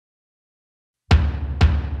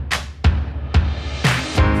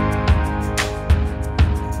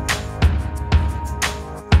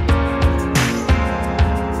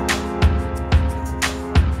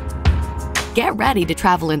ready to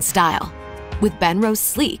travel in style with Benro's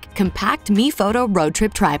sleek, compact MeFOTO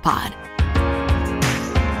RoadTrip Tripod.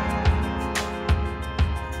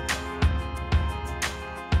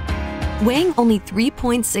 Weighing only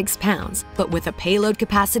 3.6 pounds, but with a payload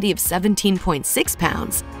capacity of 17.6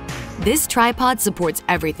 pounds, this tripod supports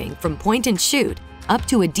everything from point and shoot up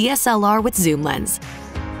to a DSLR with zoom lens.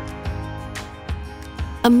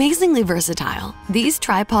 Amazingly versatile, these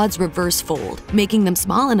tripods reverse fold, making them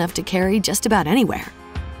small enough to carry just about anywhere.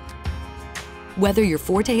 Whether your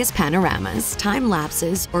forte is panoramas, time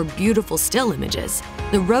lapses, or beautiful still images,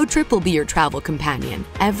 the road trip will be your travel companion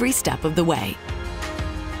every step of the way.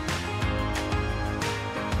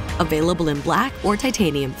 Available in black or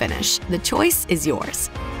titanium finish, the choice is yours.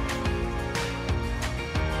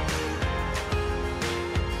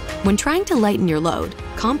 When trying to lighten your load,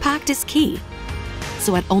 compact is key.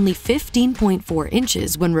 So at only 15.4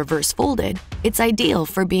 inches when reverse folded, it's ideal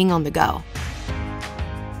for being on the go.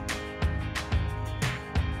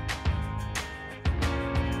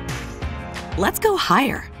 Let's go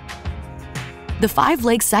higher. The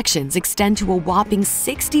 5-leg sections extend to a whopping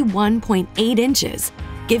 61.8 inches,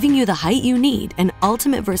 giving you the height you need and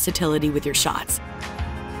ultimate versatility with your shots.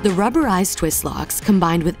 The rubberized twist locks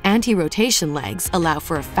combined with anti-rotation legs allow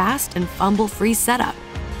for a fast and fumble-free setup,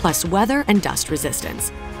 plus weather and dust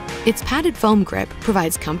resistance. Its padded foam grip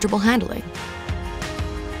provides comfortable handling.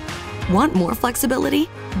 Want more flexibility?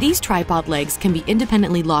 These tripod legs can be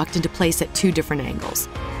independently locked into place at 2 different angles.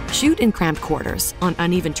 Shoot in cramped quarters, on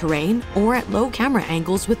uneven terrain, or at low camera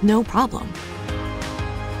angles with no problem.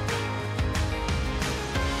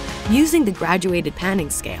 Using the graduated panning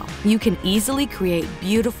scale, you can easily create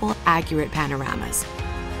beautiful, accurate panoramas.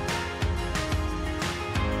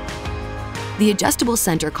 The adjustable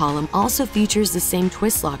center column also features the same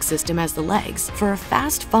twist lock system as the legs for a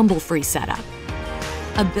fast, fumble-free setup.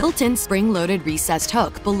 A built-in spring-loaded recessed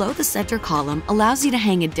hook below the center column allows you to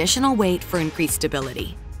hang additional weight for increased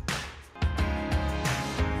stability.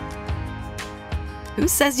 Who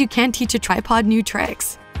says you can't teach a tripod new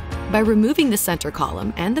tricks? By removing the center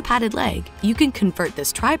column and the padded leg, you can convert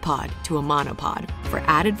this tripod to a monopod for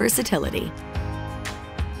added versatility.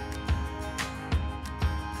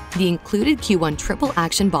 The included Q1 triple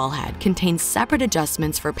action ball head contains separate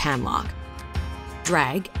adjustments for pan lock,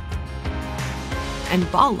 drag,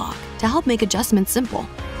 and ball lock to help make adjustments simple.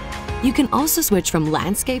 You can also switch from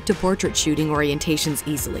landscape to portrait shooting orientations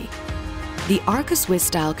easily. The Arca Swiss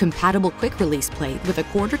style compatible quick release plate with a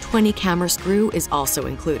 1/4-20 camera screw is also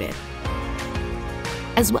included,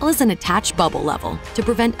 as well as an attached bubble level to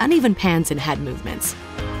prevent uneven pans and head movements.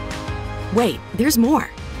 Wait, there's more!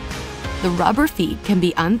 The rubber feet can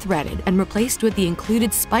be unthreaded and replaced with the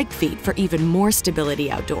included spiked feet for even more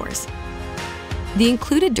stability outdoors. The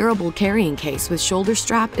included durable carrying case with shoulder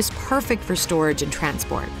strap is perfect for storage and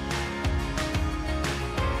transport.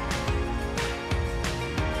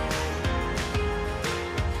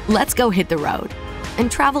 Let's go hit the road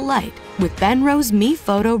and travel light with Benro's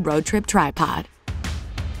MeFOTO RoadTrip Tripod.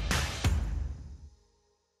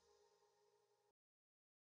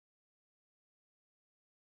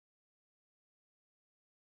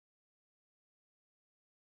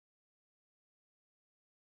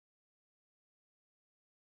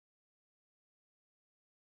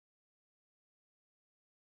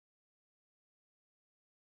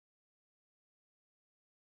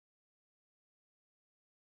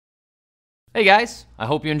 Hey guys, I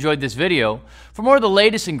hope you enjoyed this video. For more of the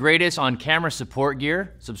latest and greatest on camera support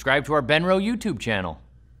gear, subscribe to our Benro YouTube channel.